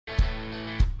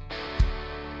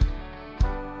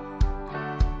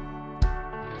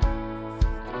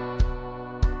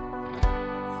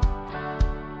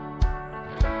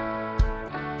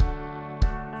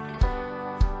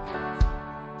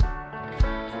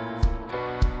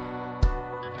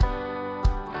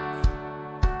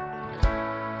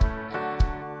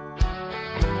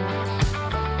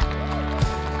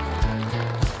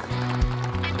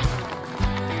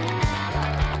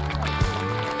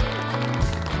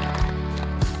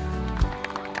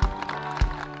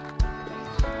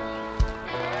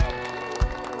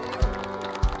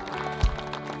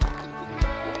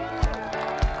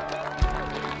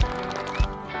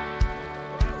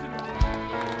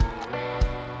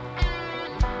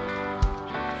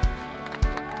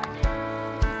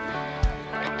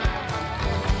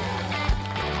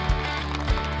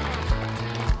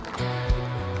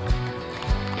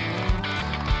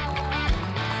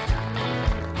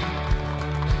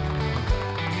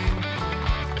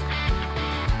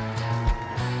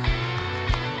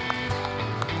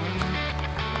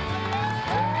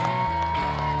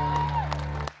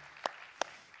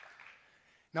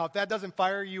Now, if that doesn't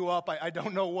fire you up, I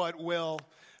don't know what will.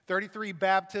 33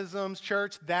 baptisms,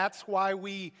 church, that's why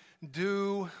we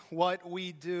do what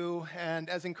we do. And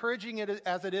as encouraging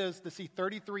as it is to see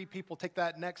 33 people take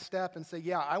that next step and say,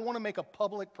 yeah, I want to make a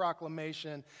public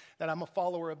proclamation that I'm a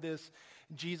follower of this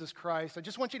Jesus Christ. I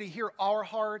just want you to hear our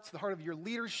hearts, the heart of your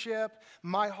leadership,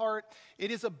 my heart. It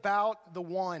is about the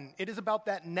one. It is about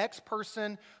that next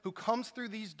person who comes through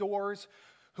these doors,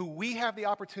 who we have the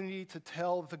opportunity to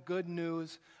tell the good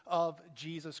news of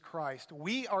Jesus Christ.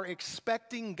 We are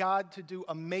expecting God to do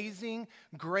amazing,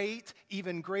 great,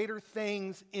 even greater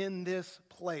things in this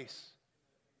place.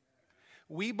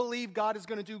 We believe God is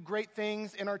going to do great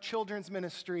things in our children's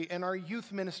ministry and our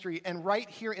youth ministry and right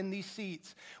here in these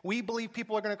seats. We believe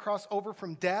people are going to cross over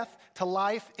from death to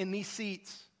life in these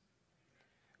seats.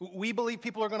 We believe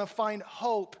people are going to find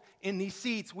hope in these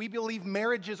seats. We believe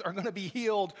marriages are going to be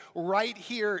healed right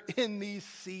here in these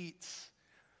seats.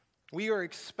 We are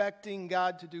expecting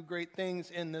God to do great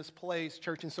things in this place,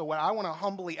 church. And so what I want to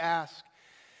humbly ask,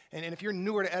 and if you're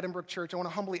newer to Edinburgh Church, I want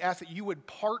to humbly ask that you would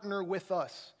partner with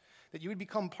us, that you would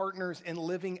become partners in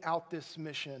living out this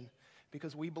mission,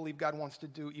 because we believe God wants to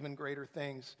do even greater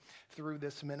things through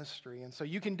this ministry. And so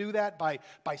you can do that by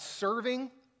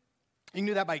serving. You can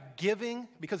do that by giving,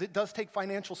 because it does take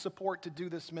financial support to do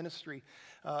this ministry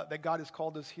that God has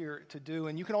called us here to do.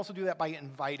 And you can also do that by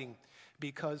inviting,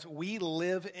 because we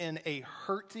live in a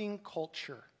hurting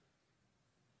culture.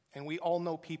 And we all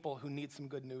know people who need some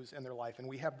good news in their life, and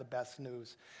we have the best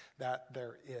news that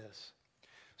there is.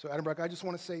 So Edinburgh, I just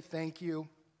want to say thank you.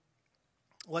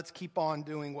 Let's keep on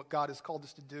doing what God has called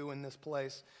us to do in this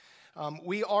place.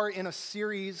 We are in a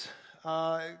series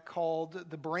called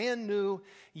The Brand New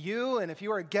You. And if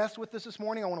you are a guest with us this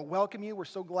morning, I want to welcome you. We're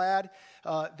so glad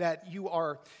that you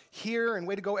are here. And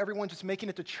way to go, everyone, just making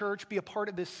it to church. Be a part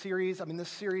of this series. I mean, this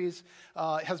series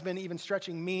has been even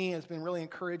stretching me, has been really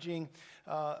encouraging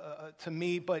to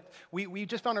me. But we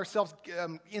just found ourselves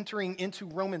entering into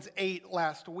Romans 8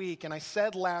 last week. And I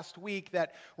said last week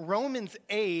that Romans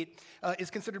 8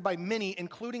 is considered by many,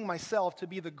 including myself, to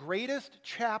be the greatest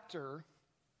chapter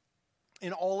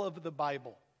in all of the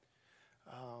Bible.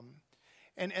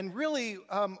 And really,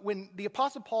 when the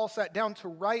Apostle Paul sat down to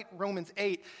write Romans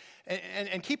 8,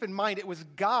 and keep in mind, it was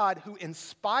God who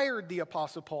inspired the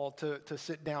Apostle Paul to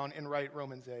sit down and write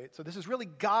Romans 8. So this is really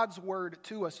God's word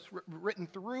to us, written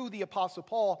through the Apostle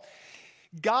Paul.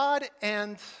 God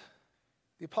and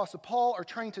the Apostle Paul are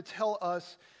trying to tell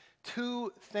us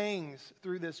two things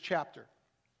through this chapter.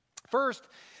 First,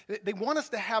 they want us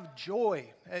to have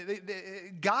joy.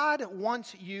 God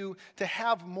wants you to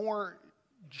have more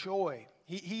joy.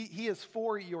 He is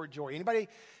for your joy. Anybody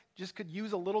just could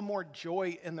use a little more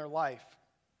joy in their life?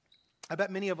 I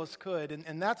bet many of us could.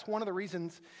 And that's one of the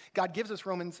reasons God gives us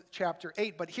Romans chapter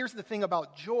 8. But here's the thing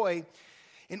about joy.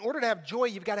 In order to have joy,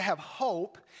 you've got to have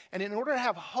hope. And in order to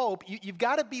have hope, you've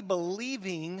got to be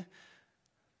believing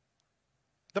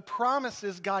the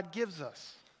promises God gives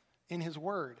us in His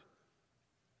Word.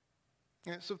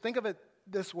 So think of it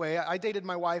this way. I dated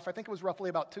my wife, I think it was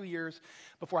roughly about 2 years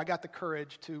before I got the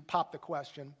courage to pop the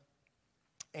question.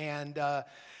 And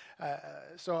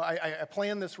so I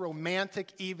planned this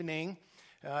romantic evening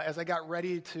as I got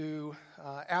ready to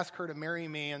ask her to marry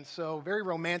me. And so very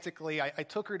romantically, I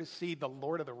took her to see The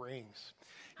Lord of the Rings.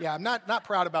 Yeah, I'm not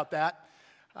proud about that.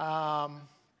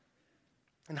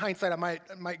 In hindsight, I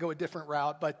might go a different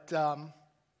route. But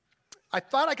I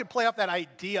thought I could play off that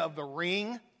idea of the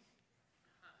ring.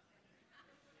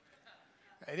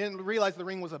 I didn't realize the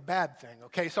ring was a bad thing,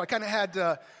 okay? So I kind of had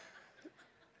to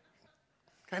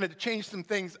change some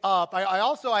things up.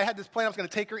 I had this plan. I was going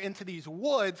to take her into these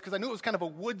woods because I knew it was kind of a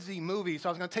woodsy movie. So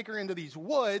I was going to take her into these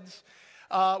woods.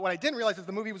 What I didn't realize is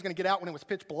the movie was going to get out when it was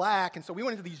pitch black. And so we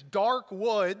went into these dark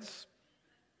woods.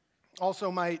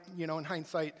 Also might, in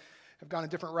hindsight, have gone a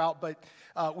different route. But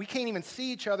we can't even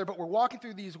see each other. But we're walking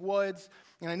through these woods.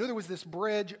 And I knew there was this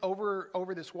bridge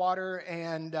over this water.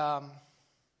 And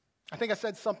I think I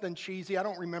said something cheesy. I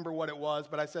don't remember what it was,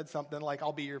 but I said something like,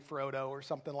 "I'll be your Frodo," or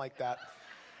something like that.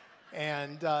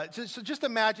 And just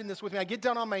imagine this with me. I get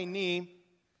down on my knee.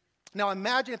 Now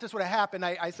imagine if this would have happened.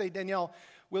 I say, "Danielle,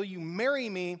 will you marry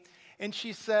me?" And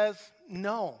she says,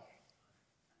 "No.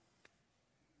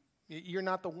 You're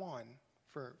not the one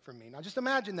for me." Now just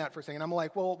imagine that for a second. I'm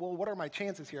like, well, what are my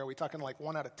chances here? Are we talking like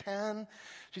 1 out of 10?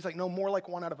 She's like, "No, more like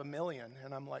 1 out of 1,000,000.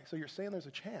 And I'm like, "So you're saying there's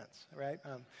a chance, right?"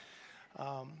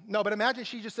 No, but imagine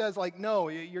she just says, like, "No,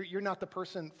 you're not the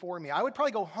person for me." I would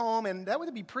probably go home, and that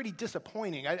would be pretty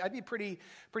disappointing. I'd be pretty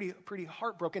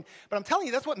heartbroken. But I'm telling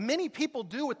you, that's what many people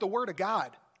do with the Word of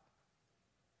God.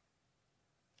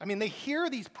 I mean, they hear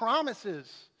these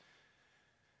promises.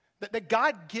 that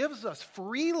God gives us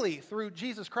freely through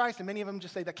Jesus Christ. And many of them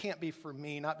just say, that can't be for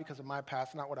me, not because of my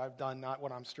past, not what I've done, not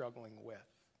what I'm struggling with.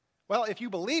 Well, if you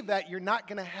believe that, you're not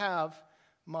going to have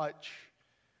much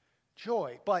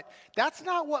joy. But that's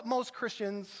not what most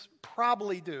Christians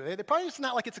probably do. They probably, it's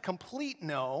not like it's a complete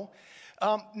no.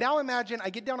 Now imagine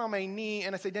I get down on my knee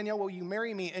and I say, Danielle, will you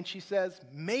marry me? And she says,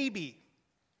 maybe.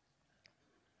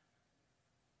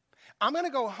 I'm going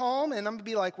to go home and I'm going to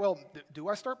be like, well, do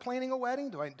I start planning a wedding?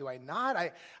 Do I not?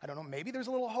 I don't know. Maybe there's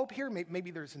a little hope here.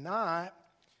 Maybe there's not.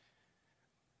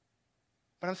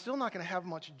 But I'm still not going to have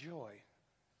much joy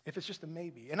if it's just a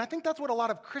maybe. And I think that's what a lot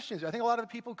of Christians do. I think a lot of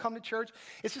people who come to church,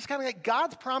 it's just kind of like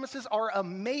God's promises are a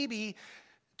maybe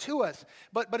to us.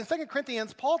 But in 2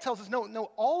 Corinthians, Paul tells us, no,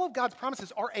 all of God's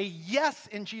promises are a yes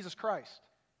in Jesus Christ.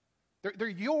 They're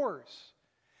yours.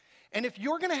 And if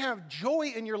you're going to have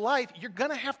joy in your life, you're going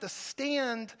to have to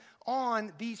stand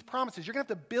on these promises. You're going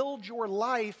to have to build your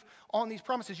life on these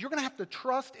promises. You're going to have to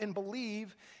trust and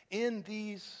believe in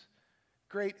these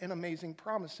great and amazing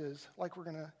promises like we're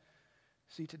going to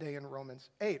see today in Romans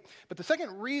 8. But the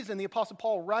second reason the Apostle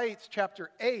Paul writes chapter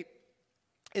 8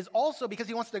 is also because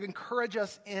he wants to encourage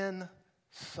us in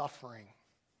suffering.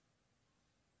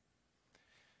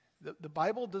 The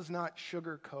Bible does not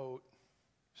sugarcoat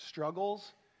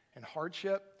struggles and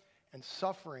hardship and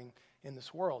suffering in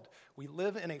this world. We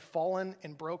live in a fallen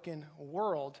and broken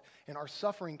world, and our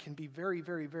suffering can be very,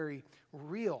 very, very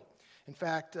real. In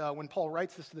fact, when Paul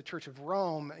writes this to the church of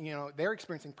Rome, they're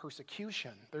experiencing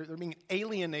persecution. They're being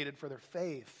alienated for their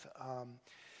faith,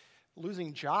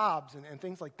 losing jobs and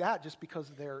things like that just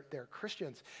because they're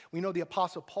Christians. We know the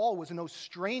Apostle Paul was no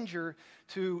stranger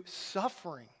to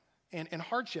suffering and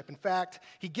hardship. In fact,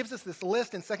 he gives us this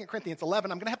list in 2 Corinthians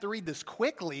 11. I'm going to have to read this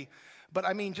quickly, but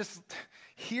I mean, just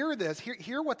hear this.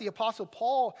 Hear what the Apostle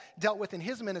Paul dealt with in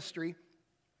his ministry.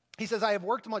 He says, I have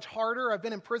worked much harder. I've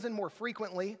been in prison more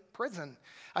frequently. Prison.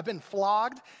 I've been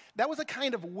flogged. That was a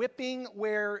kind of whipping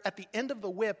where at the end of the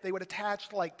whip, they would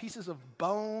attach like pieces of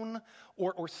bone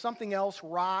or something else,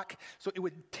 rock, so it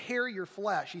would tear your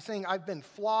flesh. He's saying, I've been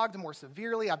flogged more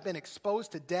severely. I've been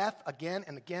exposed to death again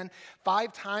and again.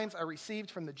 5 times I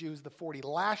received from the Jews the 40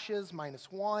 lashes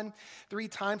minus 1. 3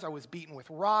 times I was beaten with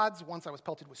rods. Once I was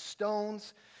pelted with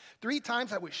stones. 3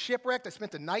 times I was shipwrecked. I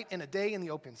spent a night and a day in the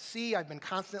open sea. I've been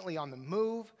constantly on the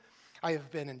move. I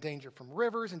have been in danger from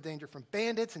rivers, in danger from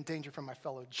bandits, in danger from my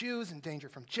fellow Jews, in danger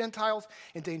from Gentiles,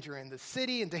 in danger in the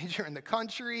city, in danger in the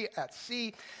country, at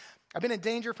sea. I've been in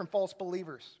danger from false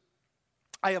believers.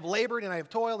 I have labored and I have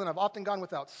toiled and I've often gone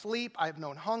without sleep. I have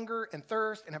known hunger and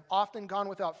thirst and have often gone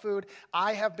without food.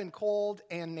 I have been cold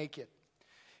and naked.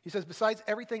 He says, besides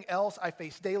everything else, I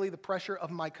face daily the pressure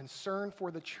of my concern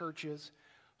for the churches.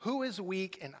 Who is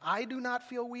weak and I do not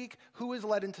feel weak? Who is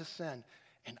led into sin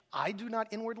and I do not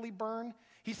inwardly burn?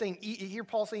 He's saying, here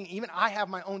Paul's saying, even I have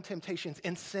my own temptations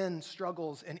and sin,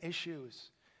 struggles, and issues.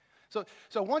 So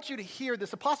I want you to hear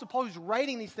this. Apostle Paul, who's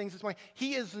writing these things this morning,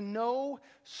 he is no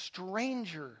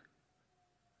stranger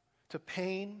to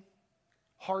pain,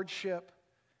 hardship,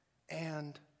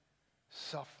 and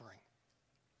suffering.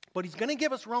 But he's going to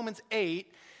give us Romans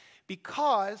 8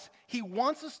 because he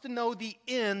wants us to know the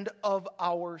end of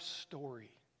our story.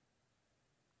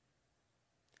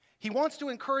 He wants to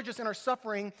encourage us in our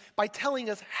suffering by telling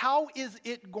us how is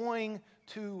it going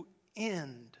to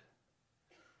end.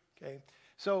 Okay.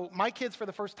 So my kids, for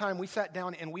the first time, we sat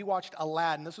down and we watched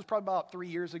Aladdin. This was probably about 3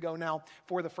 years ago now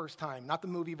for the first time. Not the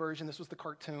movie version. This was the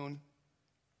cartoon.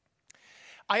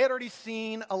 I had already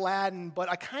seen Aladdin, but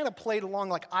I kind of played along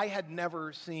like I had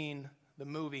never seen the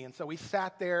movie. And so we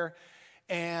sat there,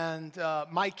 and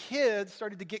my kids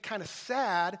started to get kind of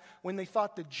sad when they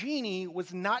thought the genie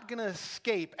was not going to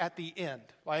escape at the end.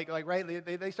 Right?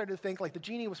 They started to think like the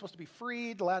genie was supposed to be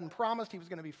freed. Aladdin promised he was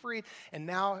going to be freed. And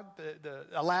now the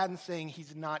Aladdin's saying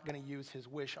he's not going to use his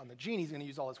wish on the genie. He's going to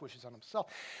use all his wishes on himself.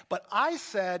 But I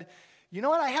said, you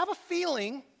know what? I have a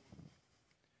feeling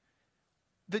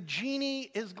the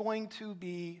genie is going to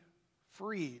be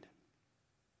freed.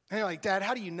 And you're like, Dad,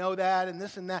 how do you know that? And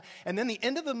this and that. And then the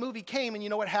end of the movie came, and you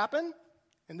know what happened?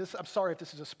 And this, I'm sorry if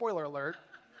this is a spoiler alert.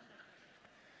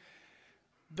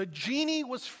 The genie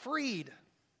was freed.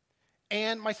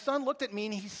 And my son looked at me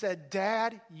and he said,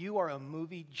 Dad, you are a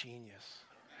movie genius.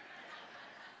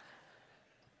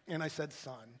 And I said,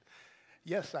 son,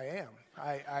 yes, I am.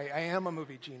 I am a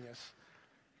movie genius.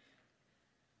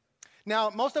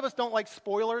 Now, most of us don't like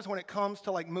spoilers when it comes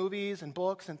to like movies and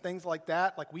books and things like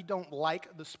that. Like we don't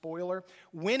like the spoiler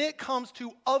when it comes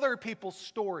to other people's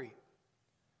story.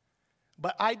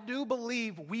 But I do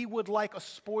believe we would like a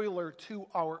spoiler to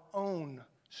our own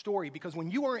story, because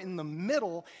when you are in the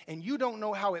middle and you don't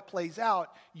know how it plays out,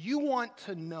 you want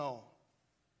to know,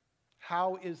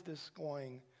 how is this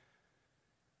going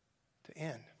to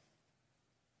end?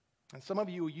 And some of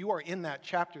you are in that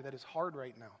chapter that is hard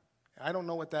right now. I don't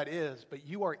know what that is, but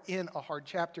you are in a hard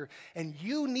chapter, and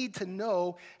you need to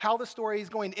know how the story is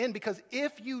going to end, because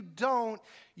if you don't,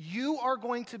 you are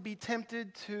going to be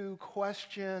tempted to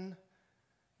question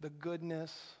the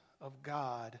goodness of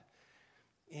God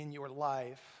in your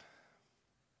life.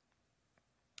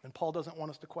 And Paul doesn't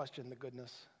want us to question the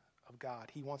goodness of God.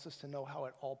 He wants us to know how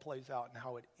it all plays out and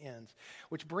how it ends.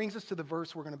 Which brings us to the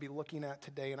verse we're going to be looking at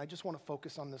today, and I just want to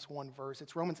focus on this one verse.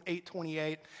 It's Romans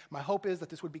 8:28. My hope is that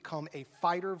this would become a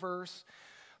fighter verse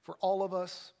for all of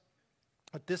us.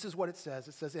 But this is what it says.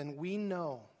 It says, "And we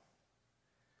know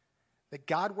that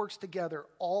God works together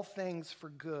all things for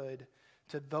good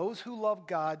to those who love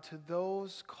God, to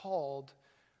those called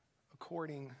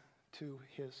according to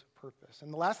his purpose."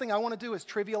 And the last thing I want to do is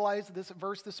trivialize this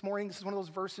verse this morning. This is one of those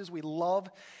verses we love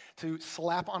to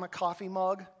slap on a coffee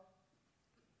mug.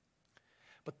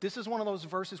 But this is one of those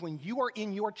verses when you are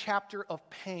in your chapter of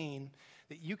pain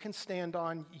that you can stand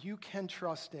on, you can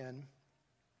trust in,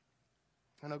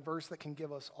 and a verse that can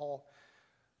give us all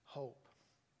hope.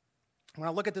 When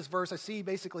I look at this verse, I see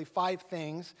basically 5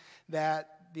 things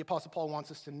that the Apostle Paul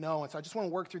wants us to know. And so I just want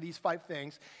to work through these 5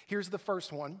 things. Here's the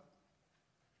first one.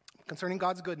 Concerning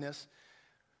God's goodness,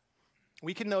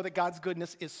 we can know that God's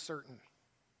goodness is certain.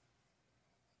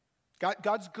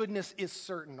 God's goodness is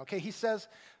certain, okay? He says,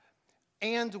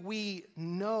 and we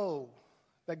know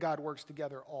that God works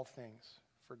together all things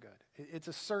for good. It's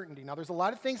a certainty. Now, there's a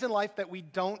lot of things in life that we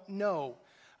don't know.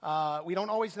 We don't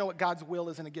always know what God's will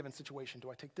is in a given situation. Do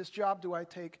I take this job? Do I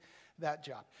take that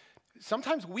job?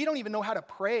 Sometimes we don't even know how to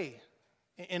pray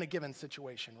in a given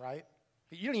situation, right?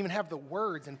 You don't even have the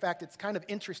words. In fact, it's kind of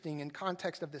interesting in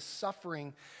context of this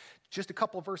suffering. Just a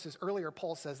couple of verses earlier,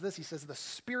 Paul says this. He says, the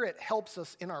Spirit helps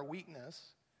us in our weakness.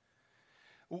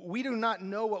 We do not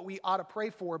know what we ought to pray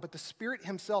for, but the Spirit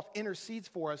himself intercedes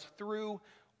for us through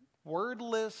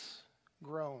wordless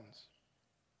groans.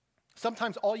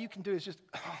 Sometimes all you can do is just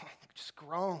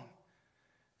groan.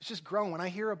 It's just groan. When I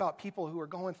hear about people who are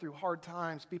going through hard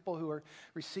times, people who are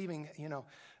receiving,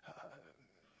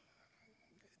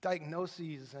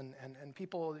 diagnoses and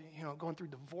people, going through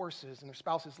divorces and their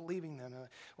spouses leaving them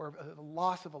or the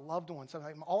loss of a loved one. So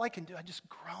all I can do, I just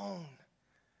groan.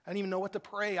 I don't even know what to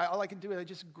pray. All I can do is I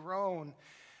just groan.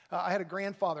 I had a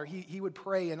grandfather. He would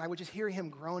pray, and I would just hear him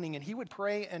groaning. And he would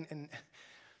pray, and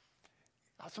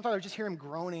sometimes I would just hear him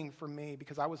groaning for me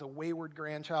because I was a wayward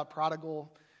grandchild,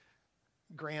 prodigal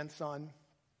grandson.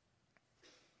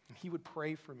 And he would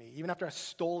pray for me, even after I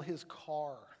stole his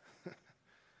car.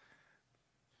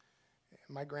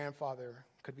 My grandfather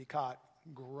could be caught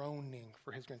groaning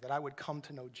for his grandson, that I would come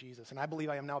to know Jesus. And I believe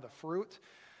I am now the fruit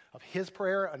of his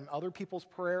prayer and other people's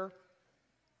prayer,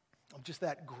 of just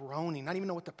that groaning. Not even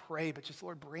know what to pray, but just,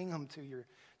 Lord, bring them to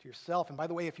yourself. And by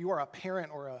the way, if you are a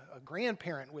parent or a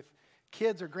grandparent with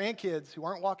kids or grandkids who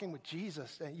aren't walking with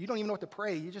Jesus, and you don't even know what to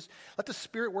pray, you just let the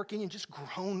Spirit work in you and just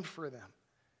groan for them.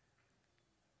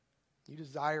 You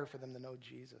desire for them to know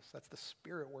Jesus. That's the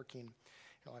Spirit working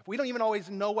in life. We don't even always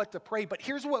know what to pray, but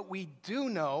here's what we do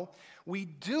know. We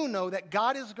do know that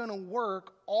God is going to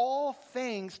work all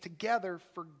things together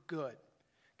for good.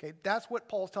 Okay, that's what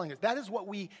Paul's telling us. That is what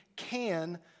we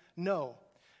can know.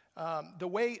 The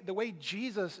way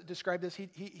Jesus described this,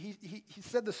 he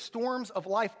said the storms of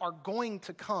life are going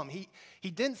to come. He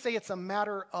didn't say it's a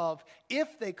matter of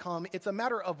if they come, it's a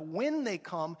matter of when they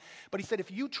come. But he said,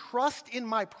 if you trust in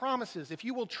my promises, if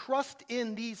you will trust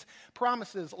in these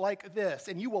promises like this,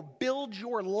 and you will build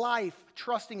your life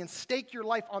trusting and stake your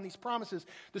life on these promises,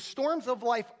 the storms of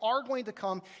life are going to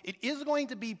come. It is going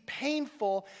to be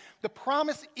painful. The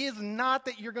promise is not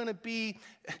that you're going to be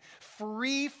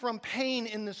free from pain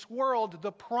in this world.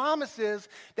 The promise is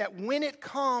that when it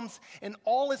comes and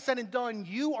all is said and done,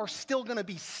 you are still going to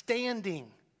be standing.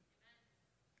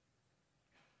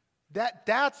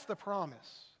 That's the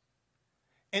promise.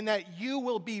 And that you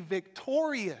will be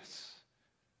victorious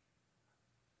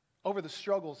over the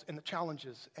struggles and the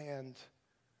challenges and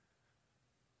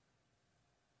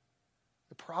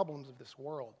the problems of this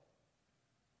world.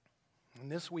 And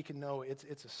this we can know it's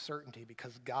a certainty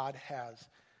because God has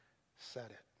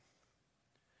said it.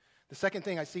 The second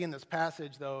thing I see in this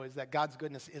passage, though, is that God's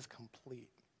goodness is complete.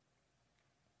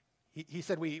 He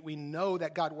said we know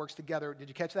that God works together. Did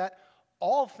you catch that?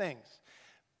 All things.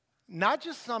 Not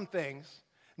just some things,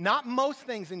 not most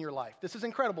things in your life. This is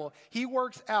incredible. He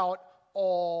works out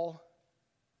all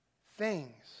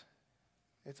things.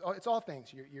 It's all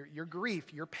things, your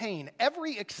grief, your pain,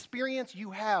 every experience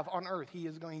you have on earth, he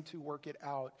is going to work it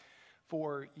out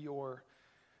for your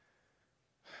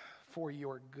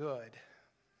good.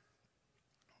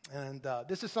 And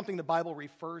this is something the Bible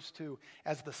refers to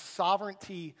as the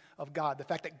sovereignty of God, the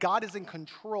fact that God is in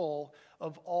control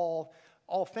of all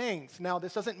things. Now,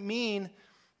 this doesn't mean,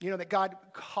 that God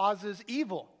causes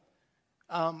evil,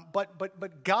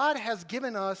 but God has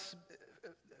given us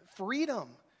freedom.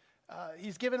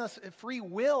 He's given us free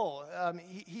will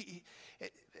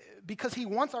because he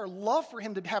wants our love for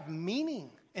him to have meaning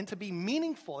and to be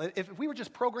meaningful. If we were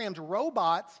just programmed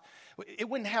robots, it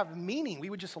wouldn't have meaning. We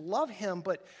would just love him,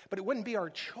 but it wouldn't be our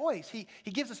choice. He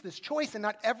gives us this choice, and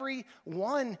not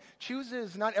everyone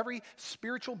chooses, not every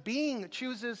spiritual being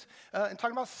chooses, and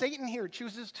talking about Satan here,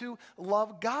 chooses to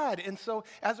love God. And so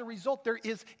as a result, there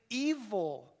is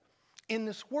evil in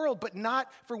this world, but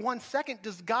not for 1 second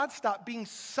does God stop being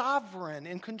sovereign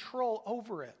and control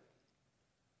over it.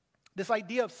 This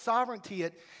idea of sovereignty,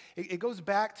 it goes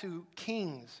back to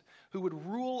kings who would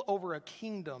rule over a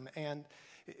kingdom, and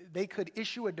they could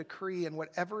issue a decree, and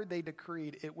whatever they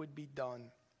decreed, it would be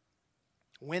done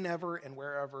whenever and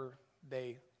wherever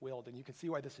they willed. And you can see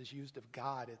why this is used of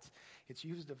God. It's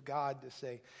used of God to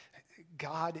say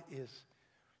God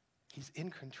he's in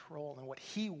control, and what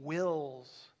he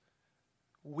wills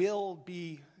will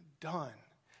be done.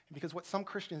 Because what some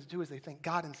Christians do is they think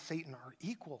God and Satan are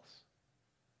equals.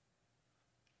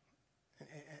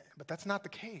 But that's not the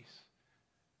case.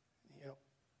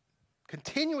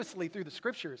 Continuously through the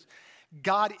scriptures,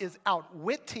 God is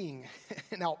outwitting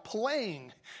and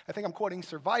outplaying. I think I'm quoting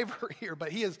Survivor here,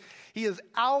 but he is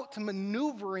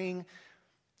outmaneuvering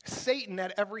Satan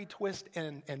at every twist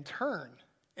and turn.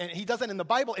 And he does that in the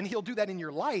Bible, and he'll do that in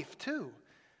your life too.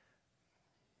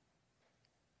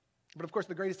 But of course,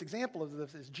 the greatest example of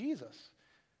this is Jesus.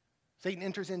 Satan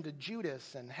enters into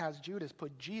Judas and has Judas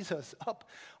put Jesus up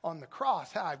on the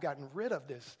cross. I've gotten rid of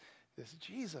this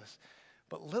Jesus.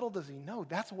 But little does he know,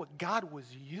 that's what God was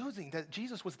using, that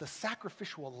Jesus was the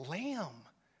sacrificial lamb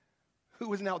who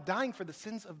was now dying for the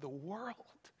sins of the world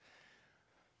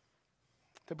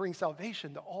to bring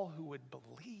salvation to all who would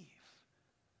believe.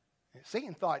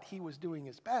 Satan thought he was doing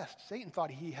his best. Satan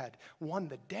thought he had won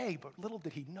the day, but little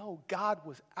did he know God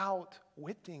was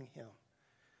outwitting him.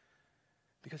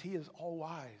 Because he is all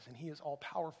wise, and he is all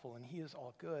powerful, and he is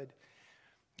all good.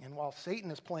 And while Satan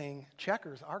is playing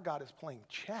checkers, our God is playing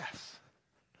chess.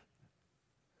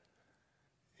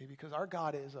 Because our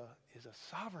God is a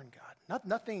sovereign God.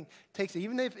 Nothing takes it.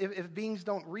 Even if beings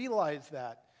don't realize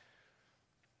that,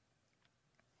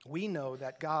 we know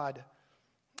that God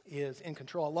is in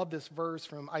control. I love this verse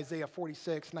from Isaiah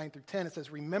 46, 9 through 10. It says,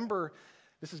 remember,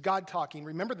 this is God talking,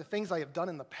 remember the things I have done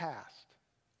in the past.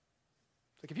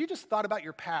 Like if you just thought about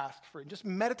your past, just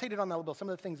meditated on that a little bit, some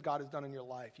of the things God has done in your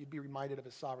life, you'd be reminded of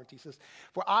his sovereignty. He says,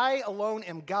 for I alone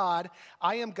am God,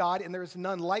 I am God, and there is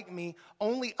none like me.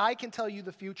 Only I can tell you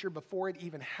the future before it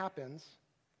even happens.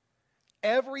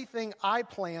 Everything I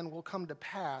plan will come to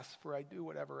pass, for I do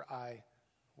whatever I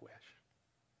wish.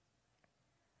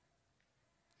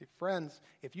 Friends,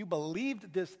 if you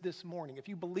believed this morning, if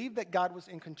you believed that God was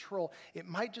in control, it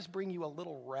might just bring you a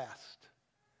little rest.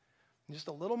 Just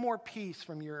a little more peace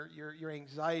from your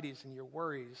anxieties and your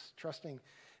worries, trusting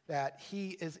that he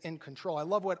is in control. I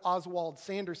love what Oswald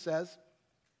Sanders says.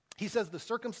 He says the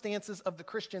circumstances of the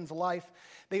Christian's life,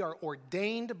 they are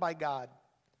ordained by God.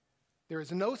 There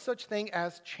is no such thing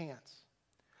as chance.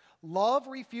 Love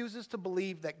refuses to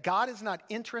believe that God is not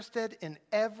interested in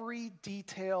every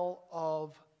detail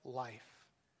of life.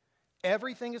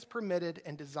 Everything is permitted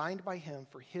and designed by him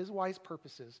for his wise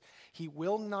purposes. He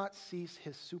will not cease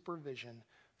his supervision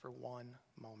for one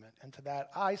moment. And to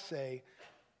that I say,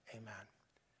 amen.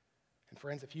 And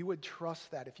friends, if you would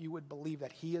trust that, if you would believe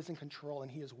that he is in control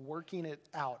and he is working it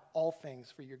out, all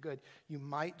things for your good, you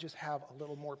might just have a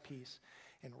little more peace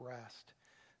and rest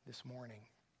this morning.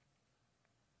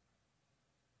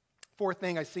 Fourth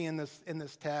thing I see in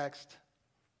this text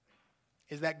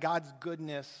is that God's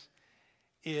goodness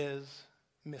is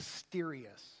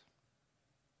mysterious.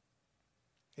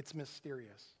 It's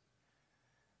mysterious.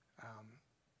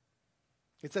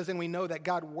 It says, and we know that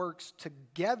God works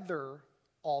together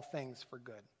all things for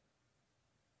good.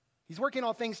 He's working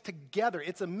all things together.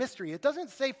 It's a mystery. It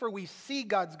doesn't say for we see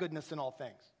God's goodness in all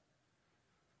things.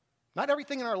 Not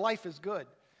everything in our life is good.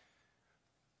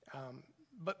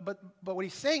 But what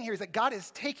he's saying here is that God is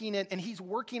taking it and he's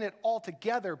working it all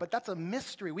together, but that's a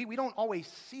mystery. We don't always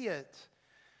see it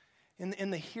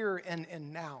in the here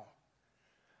and now.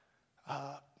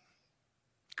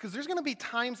 Because there's going to be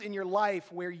times in your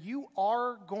life where you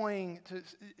are going to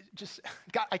just,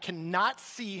 God, I cannot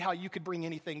see how you could bring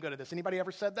anything good of this. Anybody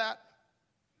ever said that?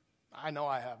 I know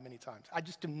I have many times. I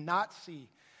just do not see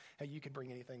how you could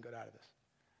bring anything good out of this.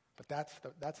 But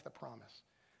that's the promise.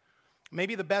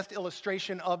 Maybe the best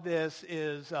illustration of this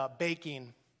is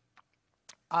baking.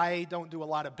 I don't do a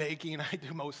lot of baking. I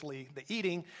do mostly the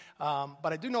eating.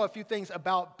 But I do know a few things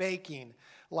about baking.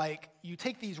 Like, you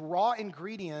take these raw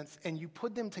ingredients and you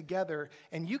put them together,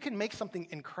 and you can make something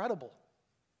incredible.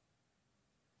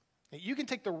 You can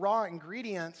take the raw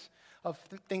ingredients of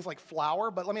things like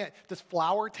flour, but does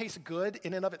flour taste good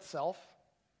in and of itself?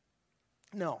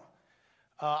 No.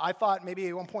 I thought maybe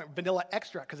at one point vanilla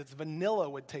extract, because it's vanilla,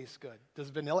 would taste good.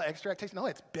 Does vanilla extract taste? No,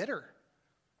 it's bitter.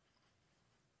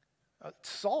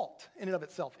 Salt in and of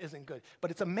itself isn't good.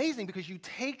 But it's amazing because you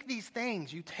take these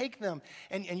things, you take them,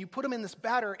 and you put them in this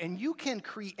batter, and you can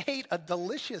create a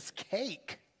delicious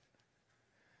cake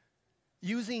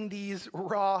using these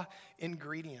raw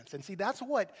ingredients. And see, that's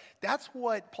what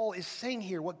Paul is saying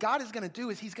here. What God is going to do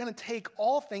is he's going to take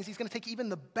all things, he's going to take even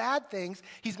the bad things,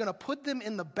 he's going to put them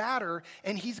in the batter,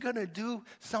 and he's going to do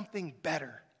something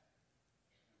better.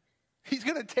 He's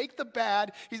going to take the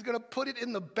bad, he's going to put it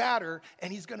in the batter,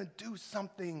 and he's going to do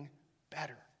something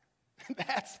better.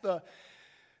 That's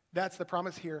the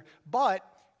promise here. But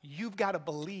you've got to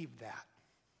believe that.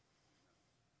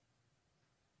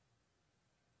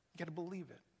 You got to believe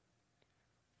it.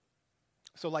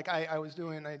 So like I was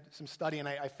doing some study, and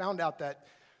I found out that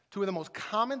two of the most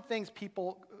common things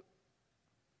people,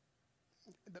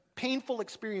 the painful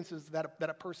experiences that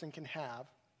a person can have,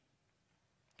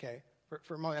 okay,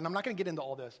 and I'm not going to get into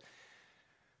all this,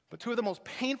 but two of the most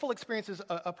painful experiences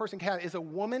a person can have is a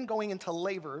woman going into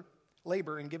labor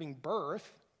and giving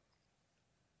birth,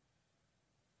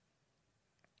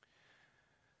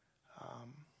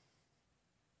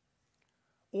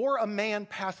 or a man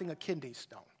passing a kidney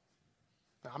stone.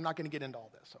 Now, I'm not going to get into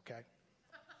all this, okay?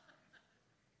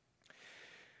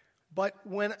 But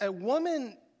when a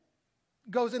woman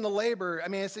goes into labor,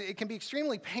 it can be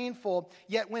extremely painful,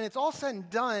 yet when it's all said and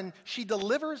done, she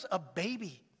delivers a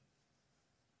baby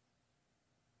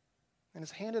and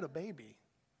is handed a baby.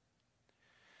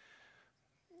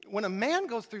 When a man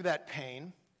goes through that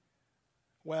pain,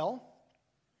 well,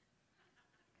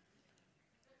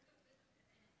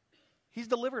 he's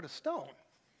delivered a stone.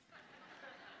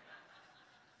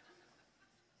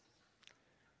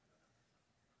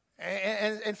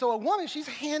 And so a woman, she's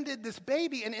handed this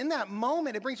baby, and in that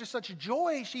moment, it brings her such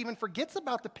joy, she even forgets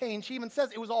about the pain. She even says,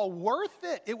 it was all worth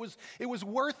it. It was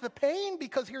worth the pain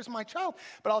because here's my child.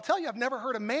 But I'll tell you, I've never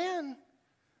heard a man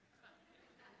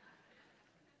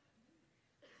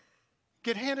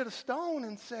get handed a stone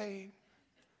and say,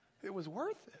 it was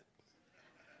worth it.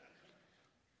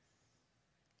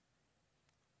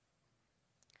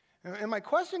 And my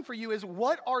question for you is,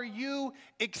 what are you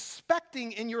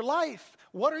expecting in your life?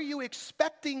 What are you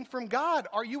expecting from God?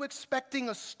 Are you expecting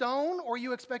a stone, or are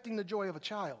you expecting the joy of a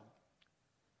child?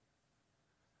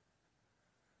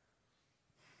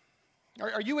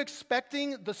 Are you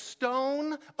expecting the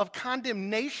stone of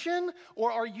condemnation,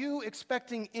 or are you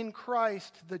expecting in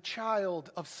Christ the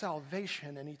child of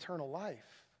salvation and eternal life?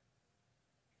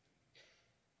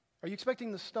 Are you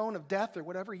expecting the stone of death or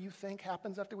whatever you think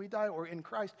happens after we die? Or in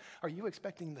Christ, are you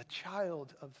expecting the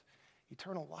child of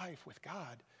eternal life with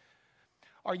God?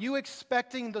 Are you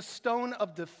expecting the stone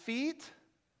of defeat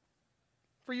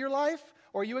for your life?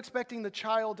 Or are you expecting the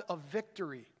child of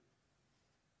victory?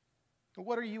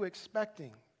 What are you expecting?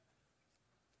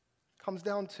 It comes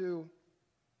down to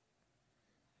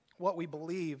what we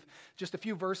believe. Just a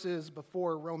few verses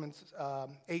before Romans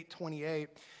 8:28.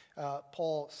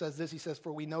 Paul says this, he says,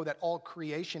 for we know that all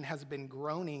creation has been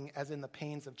groaning as in the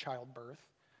pains of childbirth,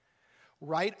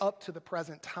 right up to the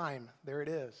present time. There it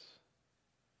is.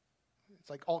 It's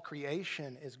like all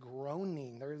creation is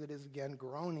groaning. There it is again,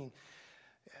 groaning.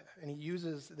 And he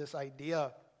uses this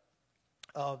idea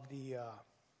of the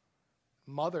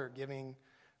mother giving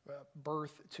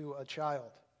birth to a child.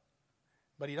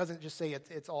 But he doesn't just say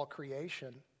it's all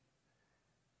creation.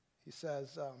 He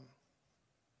says, I'm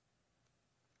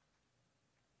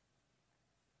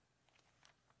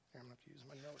going to use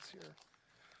my notes here.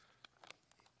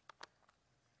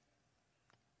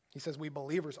 He says, we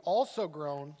believers also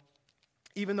groan,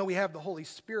 even though we have the Holy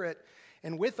Spirit,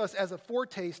 and with us as a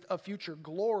foretaste of future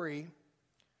glory.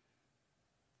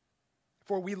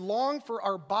 For we long for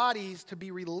our bodies to be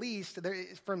released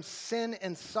from sin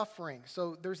and suffering.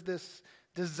 So there's this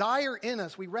desire in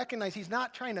us. We recognize he's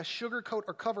not trying to sugarcoat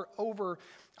or cover over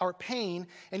our pain.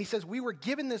 And he says, we were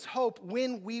given this hope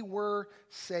when we were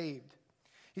saved.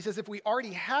 He says if we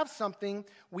already have something,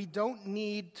 we don't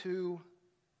need to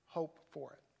hope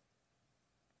for it.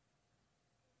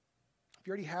 If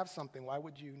you already have something, why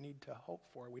would you need to hope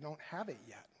for it? We don't have it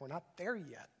yet. We're not there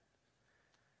yet.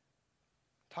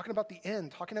 Talking about the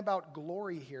end, talking about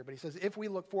glory here. But he says if we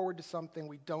look forward to something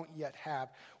we don't yet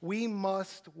have, we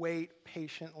must wait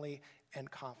patiently and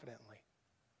confidently.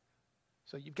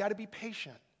 So you've got to be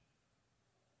patient.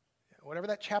 Whatever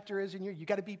that chapter is in you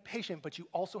got to be patient, but you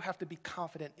also have to be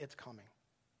confident it's coming.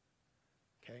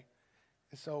 Okay?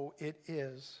 And so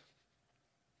it's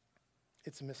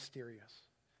mysterious.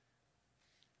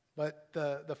 But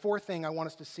the fourth thing I want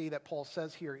us to see that Paul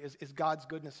says here is God's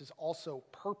goodness is also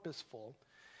purposeful,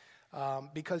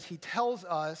 because he tells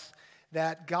us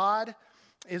that God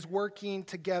is working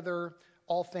together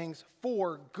all things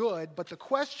for good. But the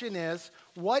question is,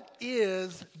 what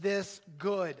is this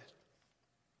good?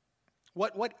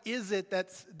 What is it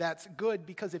that's good?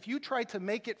 Because if you try to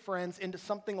make it, friends, into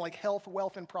something like health,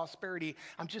 wealth, and prosperity,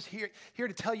 I'm just here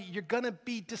to tell you, you're going to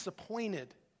be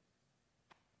disappointed.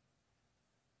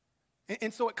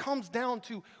 And so it comes down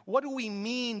to, what do we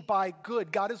mean by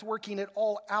good? God is working it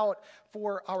all out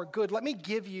for our good. Let me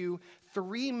give you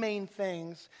three main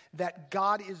things that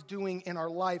God is doing in our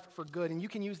life for good. And you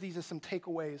can use these as some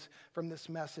takeaways from this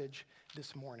message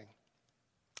this morning.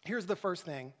 Here's the first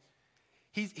thing.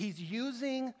 He's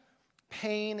using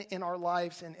pain in our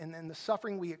lives and the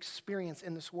suffering we experience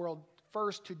in this world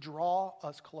first to draw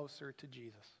us closer to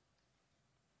Jesus.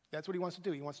 That's what he wants to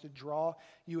do. He wants to draw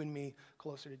you and me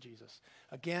closer to Jesus.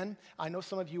 Again, I know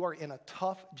some of you are in a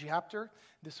tough chapter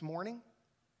this morning.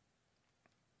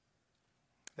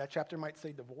 That chapter might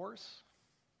say divorce.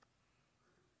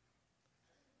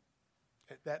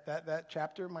 That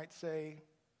chapter might say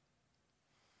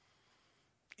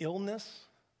illness.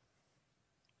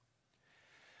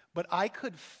 But I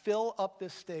could fill up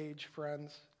this stage,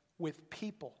 friends, with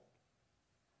people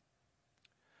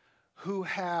who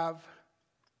have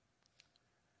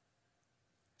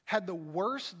had the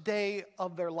worst day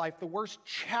of their life, the worst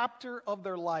chapter of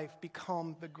their life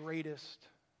become the greatest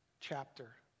chapter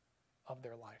of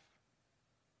their life.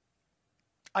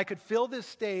 I could fill this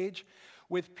stage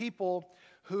with people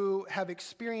who have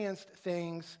experienced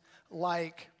things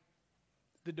like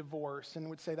the divorce and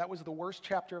would say, that was the worst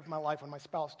chapter of my life when my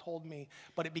spouse told me,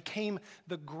 but it became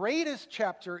the greatest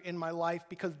chapter in my life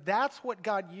because that's what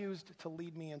God used to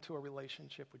lead me into a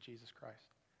relationship with Jesus Christ.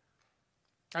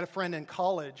 I had a friend in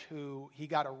college who he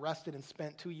got arrested and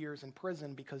spent 2 years in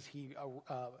prison because he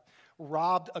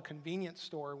robbed a convenience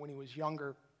store when he was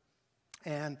younger.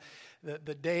 And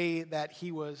the day that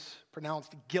he was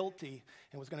pronounced guilty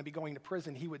and was going to be going to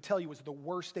prison, he would tell you it was the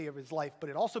worst day of his life. But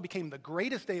it also became the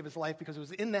greatest day of his life because it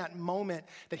was in that moment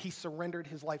that he surrendered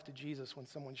his life to Jesus when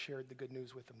someone shared the good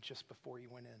news with him just before he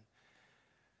went in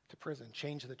to prison,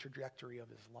 changed the trajectory of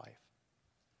his life.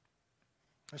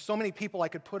 There's so many people I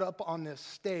could put up on this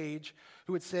stage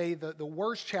who would say the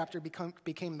worst chapter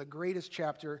became the greatest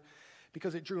chapter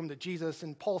because it drew him to Jesus.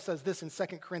 And Paul says this in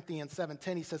 2 Corinthians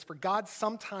 7:10. He says, "For God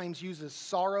sometimes uses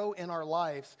sorrow in our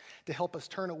lives to help us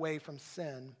turn away from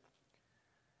sin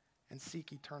and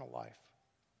seek eternal life."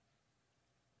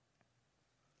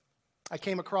 I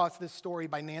came across this story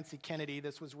by Nancy Kennedy.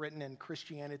 This was written in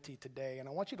Christianity Today, and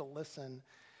I want you to listen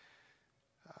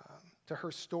to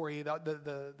her story.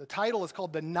 The title is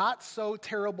called "The Not So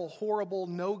Terrible, Horrible,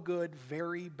 No Good,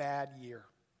 Very Bad Year."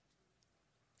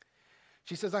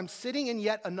 She says, "I'm sitting in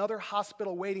yet another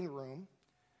hospital waiting room.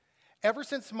 Ever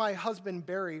since my husband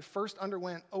Barry first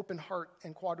underwent open heart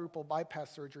and quadruple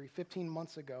bypass surgery 15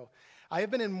 months ago, I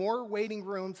have been in more waiting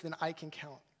rooms than I can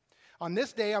count. On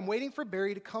this day, I'm waiting for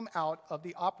Barry to come out of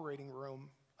the operating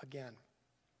room again.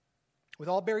 With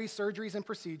all Barry's surgeries and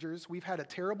procedures, we've had a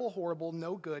terrible, horrible,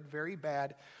 no good, very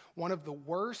bad, one of the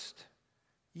worst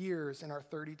years in our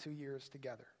 32 years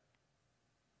together.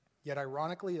 Yet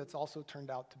ironically, it's also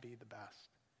turned out to be the best."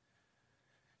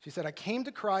 She said, "I came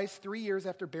to Christ 3 years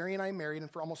after Barry and I married, and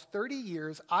for almost 30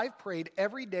 years, I've prayed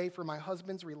every day for my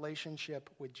husband's relationship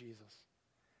with Jesus.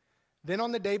 Then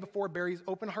on the day before Barry's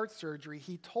open heart surgery,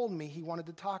 he told me he wanted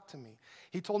to talk to me.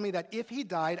 He told me that if he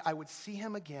died, I would see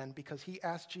him again because he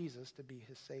asked Jesus to be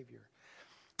his Savior.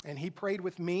 And he prayed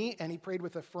with me, and he prayed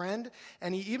with a friend,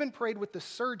 and he even prayed with the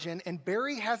surgeon, and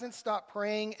Barry hasn't stopped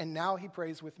praying, and now he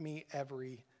prays with me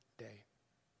every day.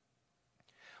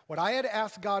 What I had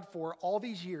asked God for all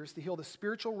these years to heal the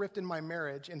spiritual rift in my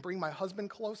marriage and bring my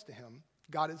husband close to him,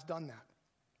 God has done that.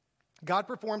 God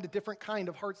performed a different kind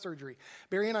of heart surgery.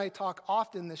 Barry and I talk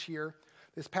often this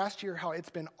past year, how it's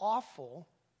been awful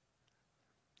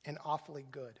and awfully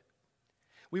good.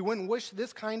 We wouldn't wish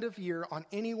this kind of year on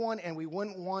anyone, and we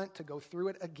wouldn't want to go through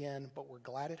it again, but we're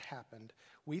glad it happened.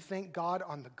 We thank God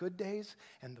on the good days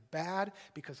and the bad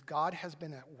because God has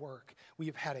been at work. We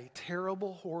have had a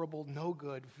terrible, horrible, no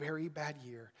good, very bad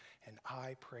year, and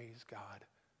I praise God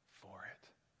for it.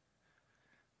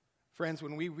 Friends,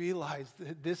 when we realize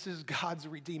that this is God's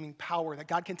redeeming power, that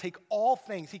God can take all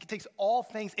things, He can take all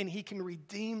things and He can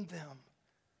redeem them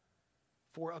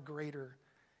for a greater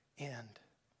end.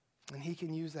 And He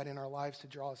can use that in our lives to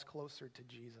draw us closer to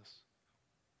Jesus.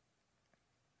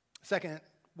 Second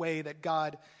way that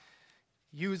God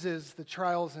uses the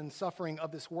trials and suffering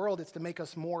of this world is to make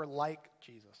us more like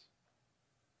Jesus.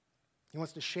 He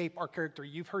wants to shape our character.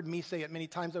 You've heard me say it many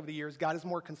times over the years. God is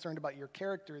more concerned about your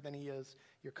character than He is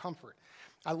your comfort.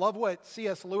 I love what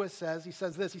C.S. Lewis says. He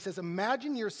says this. He says,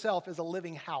 imagine yourself as a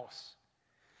living house.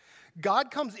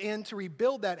 God comes in to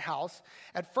rebuild that house.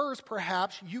 At first,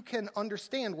 perhaps, you can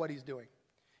understand what He's doing.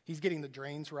 He's getting the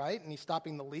drains right, and He's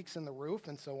stopping the leaks in the roof,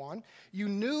 and so on. You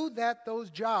knew that those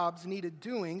jobs needed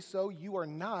doing, so you are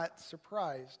not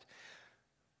surprised.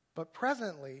 But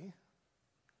presently,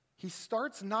 He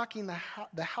starts knocking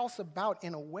the house about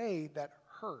in a way that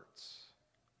hurts.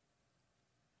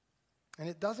 And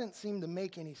it doesn't seem to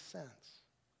make any sense.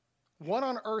 What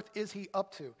on earth is He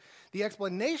up to? The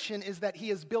explanation is that He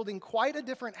is building quite a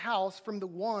different house from the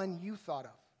one you thought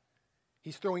of.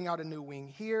 He's throwing out a new wing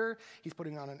here. He's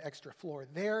putting on an extra floor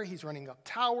there. He's running up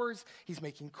towers. He's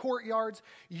making courtyards.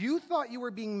 You thought you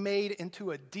were being made into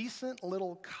a decent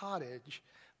little cottage,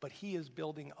 but He is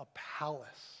building a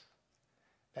palace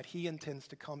that He intends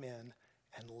to come in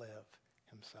and live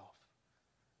Himself.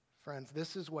 Friends,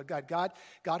 this is what God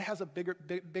has a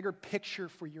bigger picture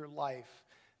for your life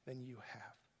than you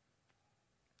have.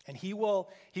 And He will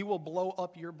blow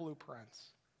up your blueprints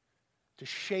to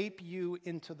shape you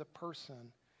into the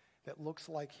person that looks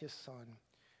like His Son,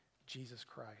 Jesus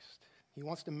Christ. He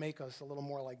wants to make us a little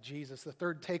more like Jesus. The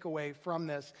third takeaway from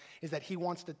this is that He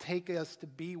wants to take us to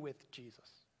be with Jesus.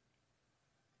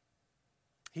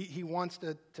 He wants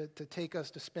to take us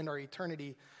to spend our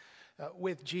eternity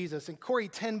with Jesus. And Corrie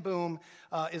ten Boom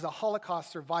is a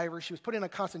Holocaust survivor. She was put in a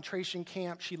concentration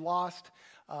camp. She lost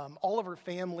all of her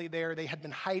family there. They had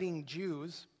been hiding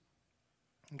Jews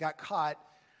and got caught.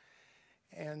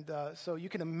 And so you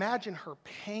can imagine her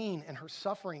pain and her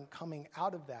suffering coming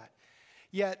out of that.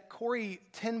 Yet Corrie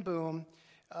ten Boom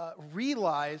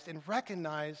realized and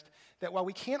recognized that while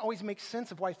we can't always make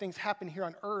sense of why things happen here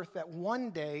on earth, that one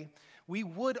day we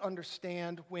would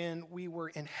understand when we were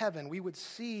in heaven. We would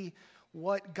see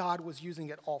what God was using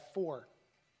it all for.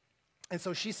 And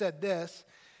so she said this.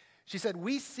 She said,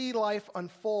 we see life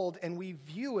unfold and we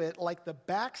view it like the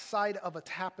backside of a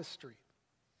tapestry.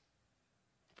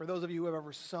 For those of you who have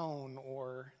ever sewn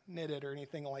or knitted or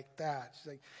anything like that, she's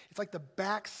like, it's like the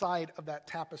backside of that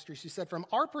tapestry. She said, from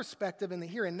our perspective in the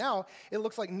here and now, it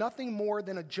looks like nothing more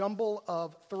than a jumble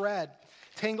of thread,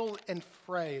 tangled and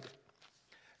frayed,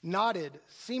 knotted,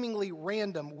 seemingly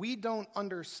random. We don't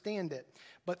understand it,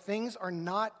 but things are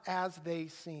not as they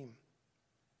seem.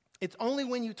 It's only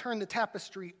when you turn the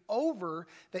tapestry over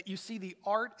that you see the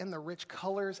art and the rich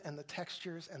colors and the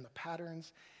textures and the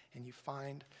patterns, and you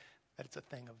find that it's a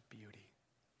thing of beauty.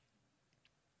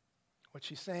 What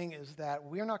she's saying is that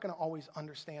we're not going to always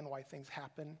understand why things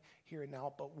happen here and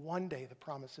now, but one day the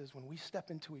promise is when we step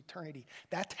into eternity,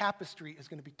 that tapestry is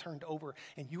going to be turned over,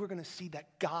 and you are going to see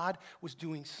that God was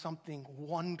doing something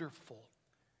wonderful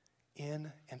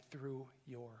in and through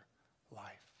your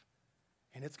life.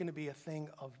 And it's going to be a thing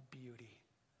of beauty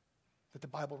that the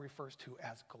Bible refers to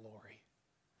as glory.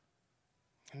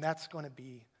 And that's going to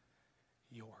be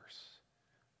yours.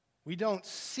 We don't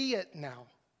see it now,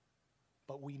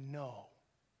 but we know.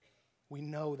 We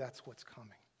know that's what's coming.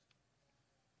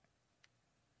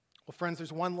 Well, friends,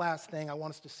 there's one last thing I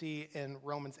want us to see in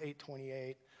Romans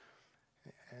 8:28,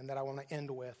 and that I want to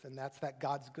end with, and that's that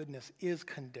God's goodness is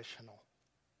conditional.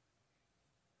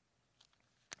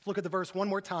 Let's look at the verse one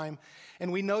more time.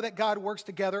 And we know that God works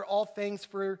together all things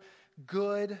for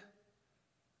good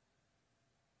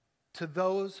to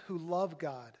those who love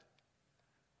God,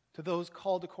 to those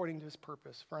called according to His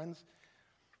purpose. Friends,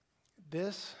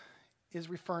 this is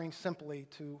referring simply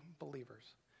to believers,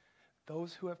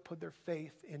 those who have put their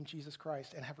faith in Jesus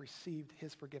Christ and have received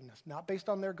His forgiveness, not based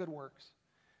on their good works,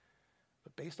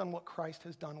 but based on what Christ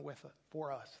has done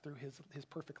for us through his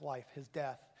perfect life, His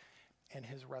death, and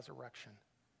His resurrection.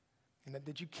 And then,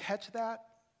 did you catch that?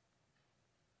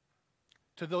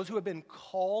 To those who have been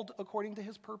called according to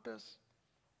His purpose.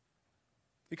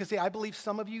 Because, see, I believe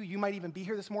some of you might even be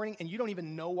here this morning and you don't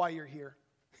even know why you're here.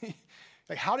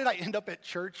 Like, how did I end up at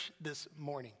church this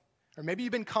morning? Or maybe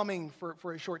you've been coming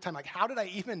for a short time. Like, how did I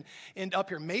even end up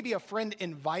here? Maybe a friend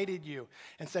invited you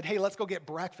and said, hey, let's go get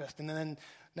breakfast. And then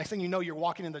next thing you know, you're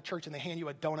walking into the church and they hand you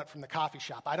a donut from the coffee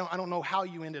shop. I don't know how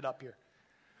you ended up here.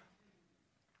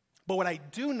 But what I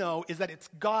do know is that it's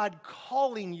God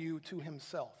calling you to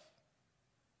himself.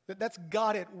 That's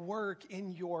God at work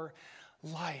in your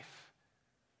life.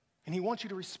 And he wants you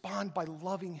to respond by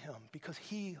loving him because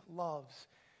he loves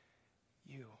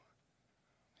you.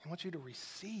 He wants you to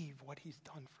receive what he's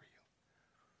done for you.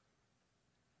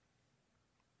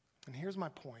 And here's my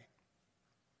point.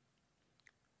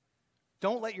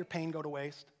 Don't let your pain go to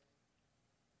waste.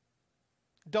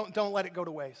 Don't let it go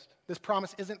to waste. This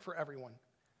promise isn't for everyone.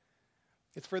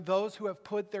 It's for those who have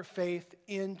put their faith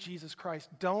in Jesus Christ.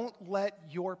 Don't let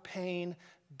your pain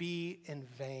be in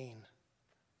vain.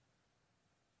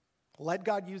 Let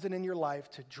God use it in your life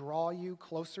to draw you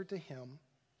closer to him,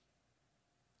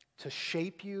 to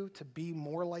shape you to be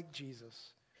more like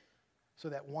Jesus, so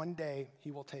that one day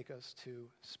he will take us to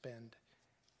spend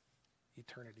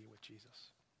eternity with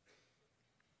Jesus.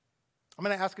 I'm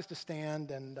going to ask us to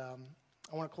stand, and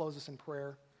I want to close this in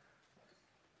prayer.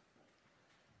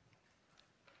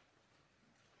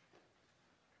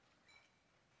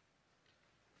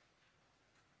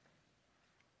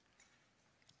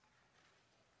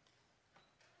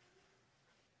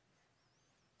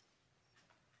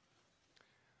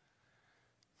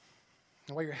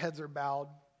 While your heads are bowed,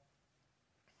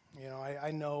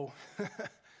 I know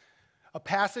a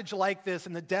passage like this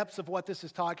and the depths of what this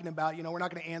is talking about, we're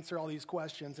not going to answer all these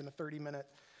questions in a 30-minute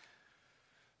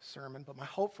sermon, but my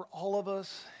hope for all of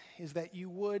us is that you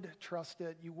would trust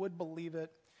it, you would believe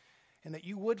it, and that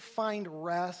you would find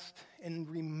rest in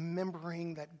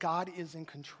remembering that God is in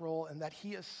control and that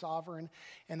he is sovereign,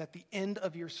 and at the end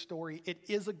of your story, it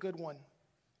is a good one.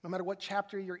 No matter what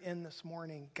chapter you're in this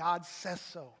morning, God says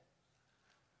so.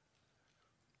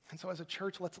 And so as a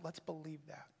church, let's believe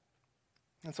that.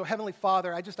 And so Heavenly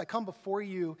Father, I come before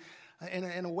you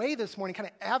in a way this morning, kind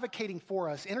of advocating for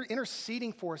us,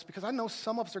 interceding for us, because I know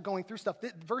some of us are going through stuff.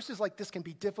 Verses like this can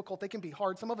be difficult. They can be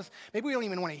hard. Some of us, maybe we don't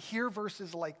even want to hear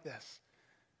verses like this.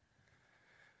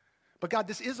 But God,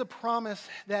 this is a promise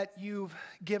that you've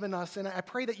given us, and I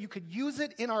pray that you could use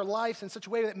it in our lives in such a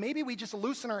way that maybe we just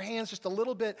loosen our hands just a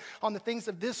little bit on the things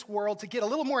of this world to get a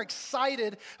little more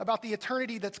excited about the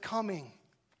eternity that's coming.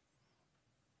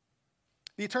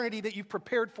 The eternity that you've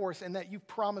prepared for us and that you've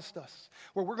promised us,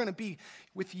 where we're going to be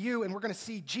with you and we're going to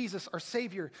see Jesus, our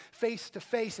Savior, face to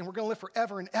face, and we're going to live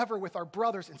forever and ever with our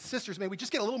brothers and sisters. May we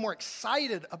just get a little more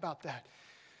excited about that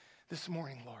this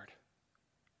morning, Lord.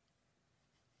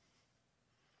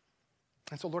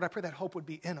 And so, Lord, I pray that hope would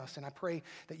be in us, and I pray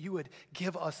that you would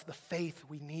give us the faith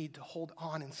we need to hold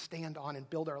on and stand on and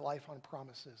build our life on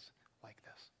promises like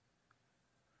this.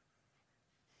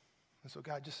 And so,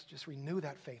 God, just renew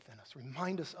that faith in us.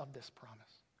 Remind us of this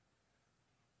promise.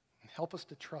 And help us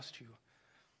to trust you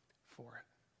for it,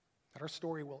 that our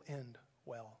story will end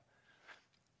well.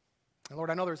 And Lord,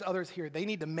 I know there's others here. They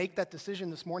need to make that decision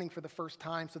this morning for the first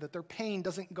time so that their pain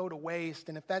doesn't go to waste.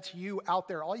 And if that's you out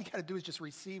there, all you got to do is just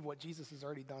receive what Jesus has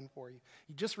already done for you.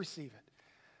 You just receive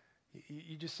it.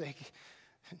 You just say,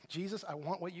 Jesus, I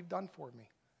want what you've done for me.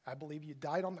 I believe you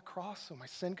died on the cross so my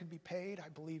sin could be paid. I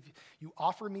believe you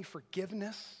offer me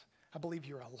forgiveness. I believe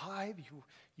you're alive.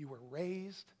 You were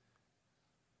raised.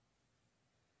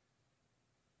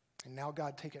 And now,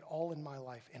 God, take it all in my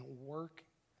life and work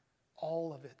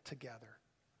all of it together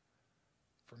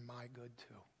for my good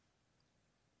too.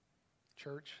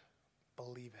 Church,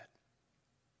 believe it.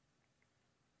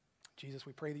 Jesus,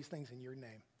 we pray these things in your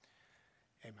name.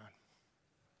 Amen.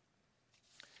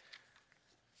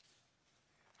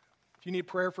 If you need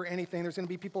prayer for anything, there's going to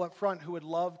be people up front who would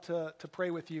love to pray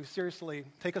with you. Seriously,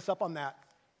 take us up on that.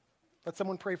 Let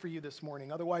someone pray for you this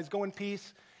morning. Otherwise, go in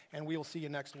peace, and we will see you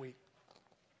next week.